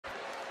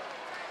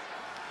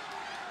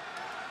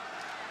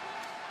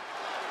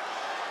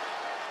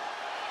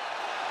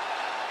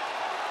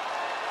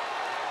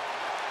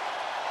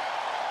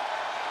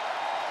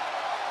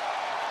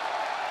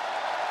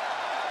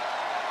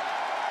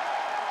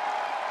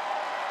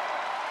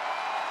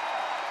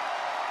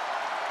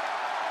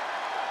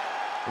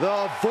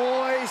The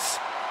voice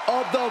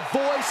of the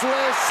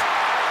voiceless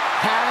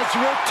has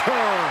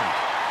returned.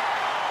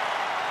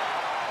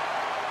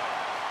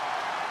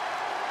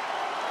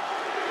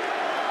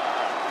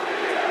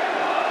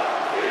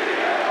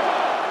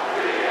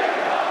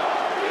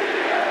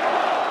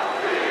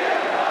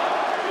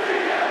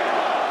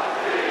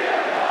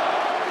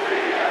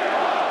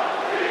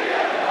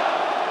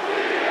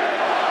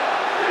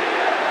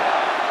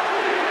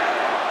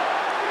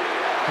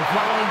 The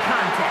following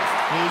contest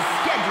is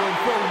scheduled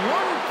for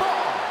one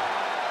fall.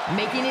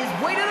 Making his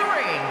way to the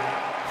ring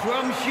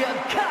from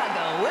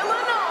Chicago,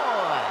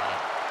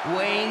 Illinois,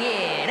 weighing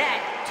in at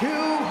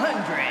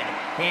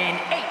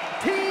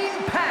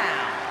 218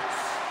 pounds,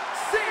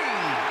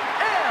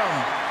 CM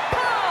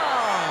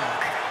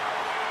Punk!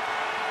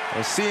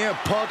 Well, CM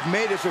Punk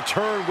made his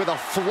return with a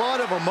flood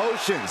of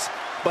emotions,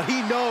 but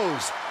he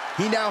knows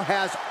he now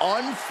has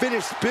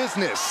unfinished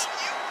business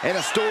and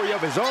a story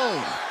of his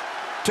own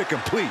to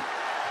complete.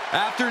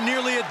 After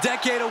nearly a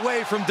decade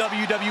away from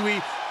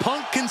WWE,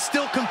 Punk can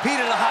still compete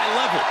at a high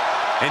level,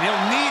 and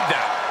he'll need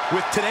that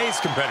with today's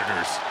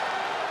competitors.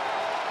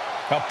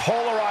 A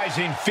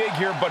polarizing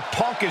figure, but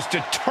Punk is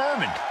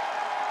determined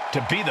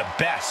to be the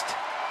best.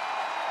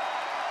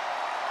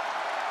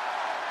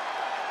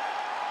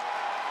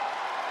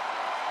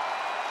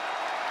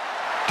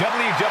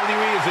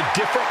 WWE is a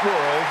different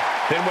world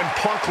than when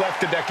Punk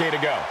left a decade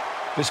ago.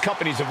 This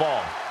company's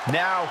evolved.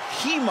 Now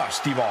he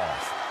must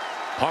evolve.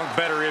 Punk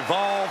better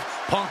evolve,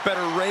 Punk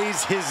better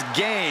raise his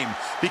game,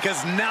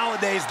 because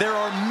nowadays there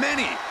are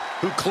many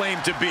who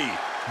claim to be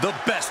the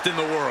best in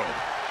the world.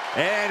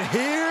 And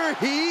here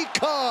he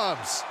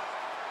comes.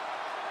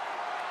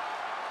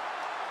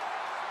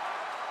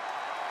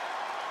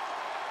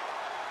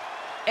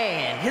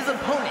 And his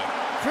opponent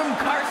from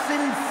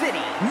Carson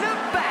City,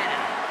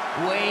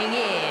 Nevada, weighing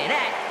in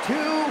at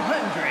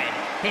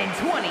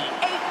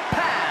 228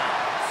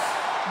 pounds,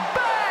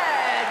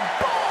 Bad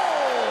Boy!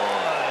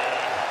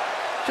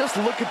 Just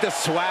look at the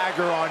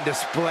swagger on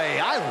display.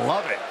 I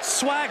love it.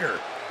 Swagger?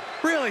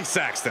 Really,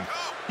 Saxton?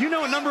 You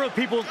know a number of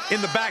people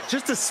in the back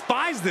just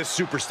despise this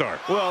superstar.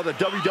 Well, the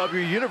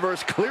WWE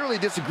Universe clearly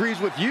disagrees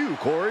with you,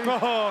 Corey.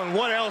 Oh, and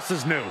what else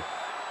is new?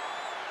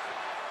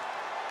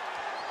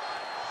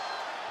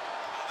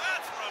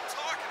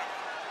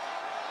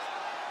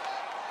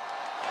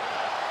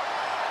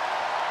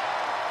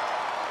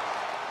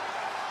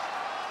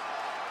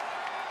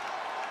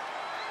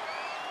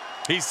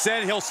 He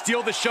said he'll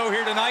steal the show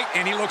here tonight,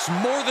 and he looks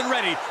more than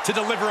ready to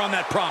deliver on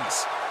that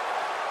promise.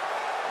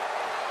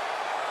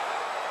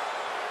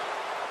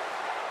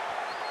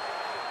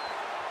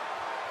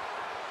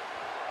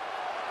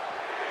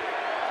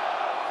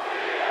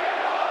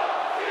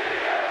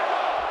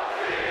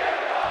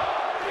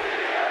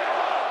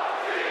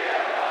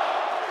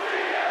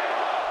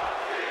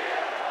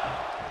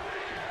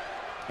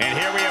 And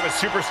here we have a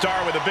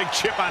superstar with a big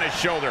chip on his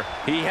shoulder.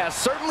 He has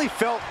certainly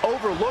felt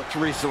overlooked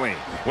recently.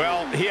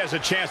 Well, he has a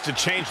chance to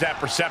change that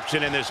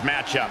perception in this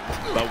matchup.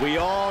 But we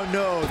all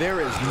know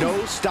there is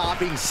no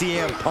stopping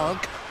CM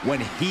Punk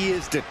when he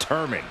is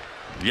determined.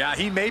 Yeah,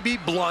 he may be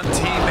blunt,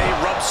 he may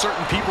rub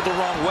certain people the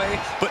wrong way,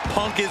 but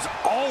Punk is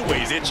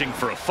always itching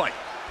for a fight.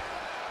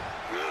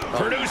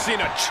 Producing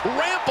a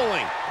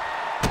trampling.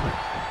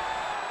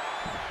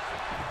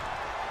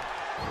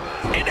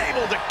 And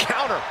able to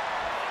counter.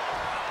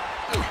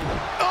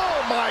 Oh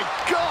my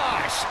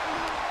gosh!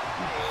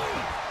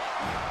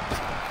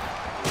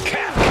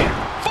 Calf kick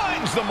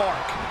finds the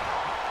mark.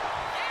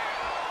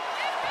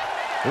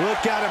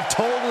 Look at him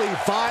totally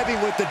vibing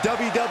with the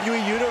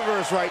WWE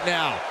Universe right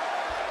now.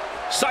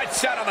 Sights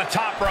set on the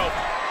top rope.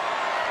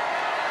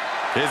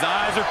 His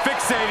eyes are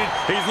fixated.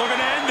 He's looking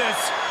to end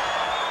this.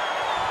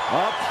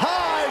 Up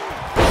high.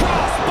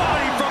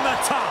 Crossbody from the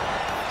top.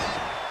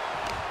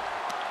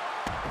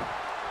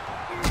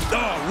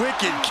 Oh,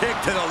 wicked kick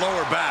to the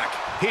lower back.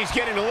 He's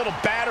getting a little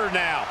battered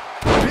now.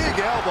 Big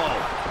elbow.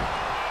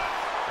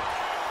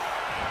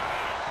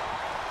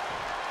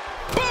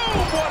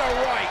 Boom, what a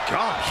right.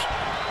 Gosh.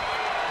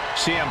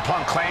 CM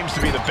Punk claims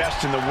to be the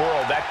best in the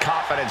world. That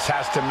confidence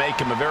has to make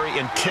him a very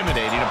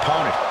intimidating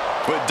opponent.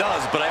 Well, it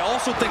does, but I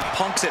also think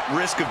Punk's at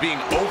risk of being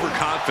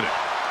overconfident.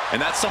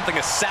 And that's something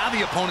a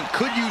savvy opponent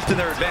could use to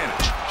their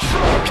advantage.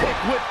 Drop kick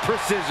with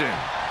precision.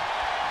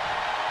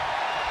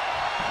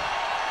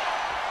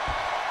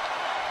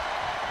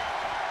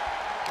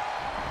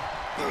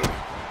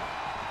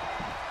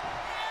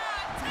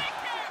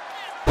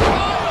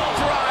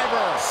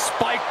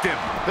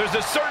 There's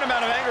a certain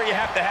amount of anger you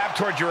have to have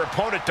towards your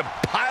opponent to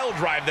pile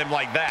drive them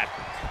like that.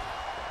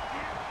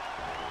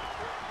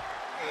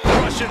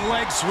 Russian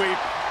leg sweep.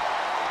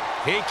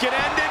 He can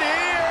end it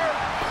here.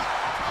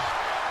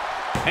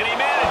 And he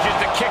manages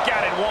to kick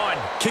out at one.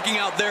 Kicking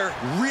out there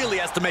really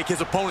has to make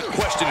his opponent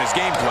question his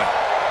game plan.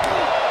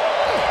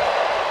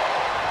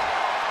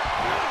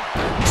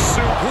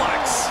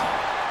 Suplex.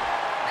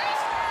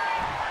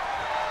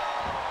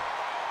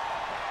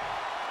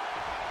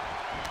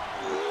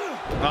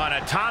 An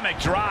atomic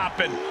drop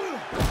and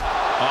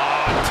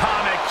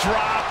atomic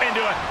drop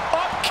into an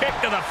up kick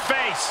to the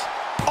face.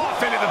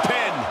 Off into the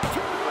pin.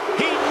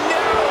 He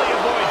narrowly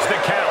avoids the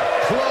count.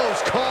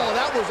 Close call.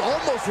 That was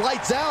almost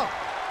lights out.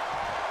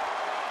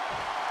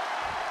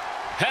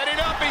 Heading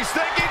up, he's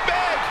thinking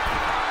big.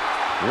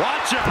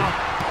 Watch out.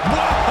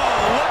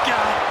 Whoa, look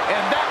out.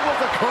 And that was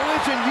a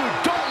collision you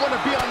don't want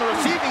to be on the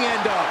receiving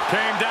end of.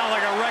 Came down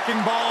like a wrecking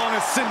ball on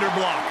a cinder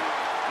block.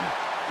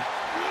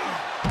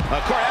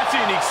 Corey, that's a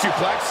unique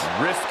suplex.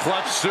 Wrist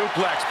clutch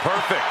suplex,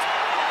 perfect.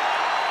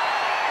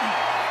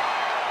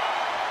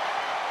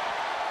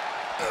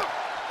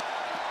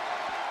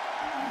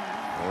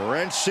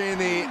 Wrenching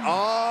the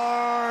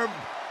arm.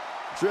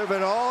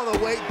 Driven all the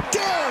way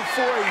down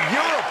for a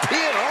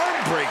European arm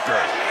breaker.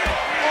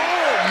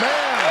 Oh,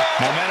 man.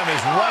 Momentum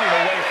is running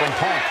away from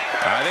Punk.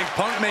 I think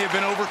Punk may have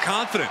been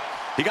overconfident.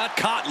 He got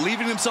caught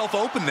leaving himself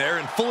open there,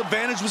 and full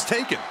advantage was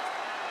taken.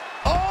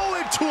 Oh,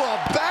 into a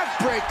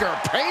backbreaker.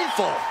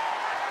 Painful.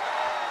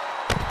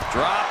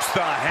 Drops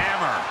the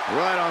hammer.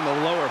 Right on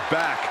the lower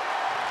back.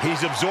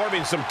 He's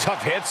absorbing some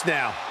tough hits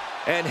now.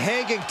 And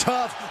hanging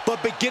tough,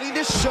 but beginning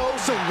to show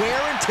some wear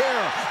and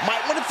tear.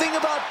 Might want to think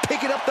about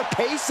picking up the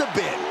pace a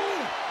bit.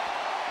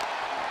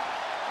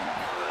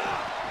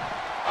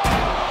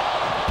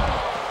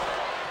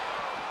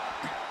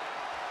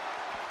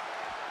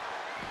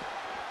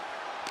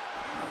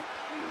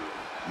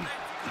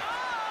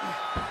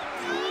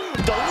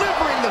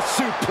 Delivering the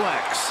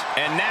suplex.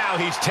 And now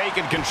he's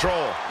taken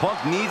control.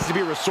 Punk needs to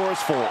be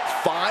resourceful.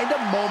 Find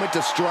a moment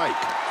to strike.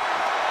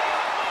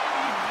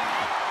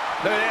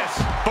 Look at this.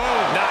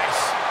 Boom.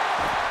 Nice.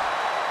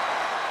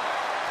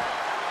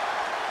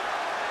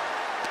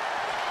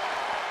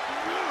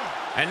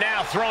 And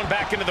now thrown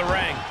back into the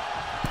ring.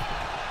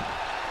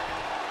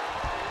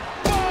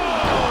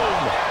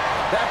 Boom!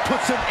 That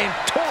puts him in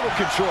total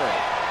control.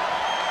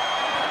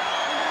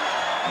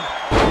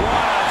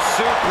 What a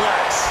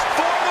suplex.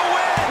 For the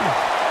win.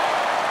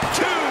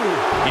 2.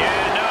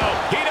 Yeah, no.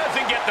 He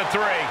doesn't get the 3.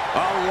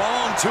 A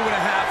long 2.5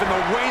 in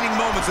the waning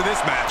moments of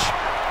this match.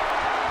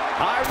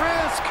 High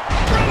risk.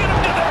 Bringing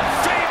him to their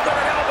feet with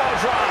an elbow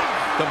drop.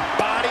 The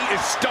body is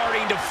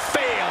starting to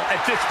fail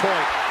at this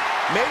point.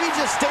 Maybe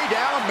just stay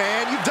down,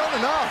 man. You've done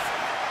enough.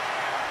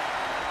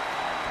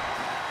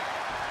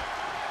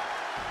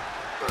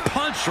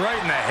 Punch right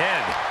in the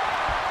head.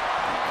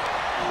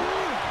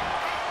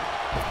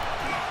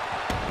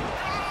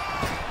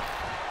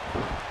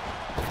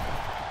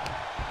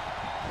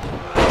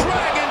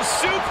 Dragon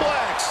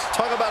suplex.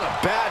 Talk about a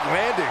bad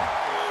landing.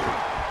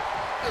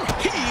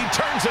 He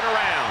turns it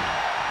around.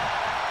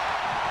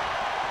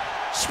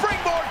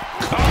 Springboard.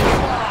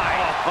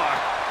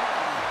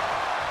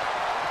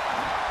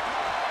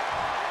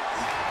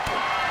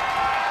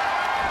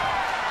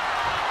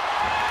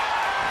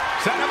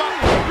 Set him up.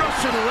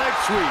 Russian leg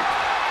sweep.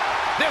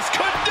 This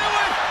could do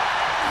it.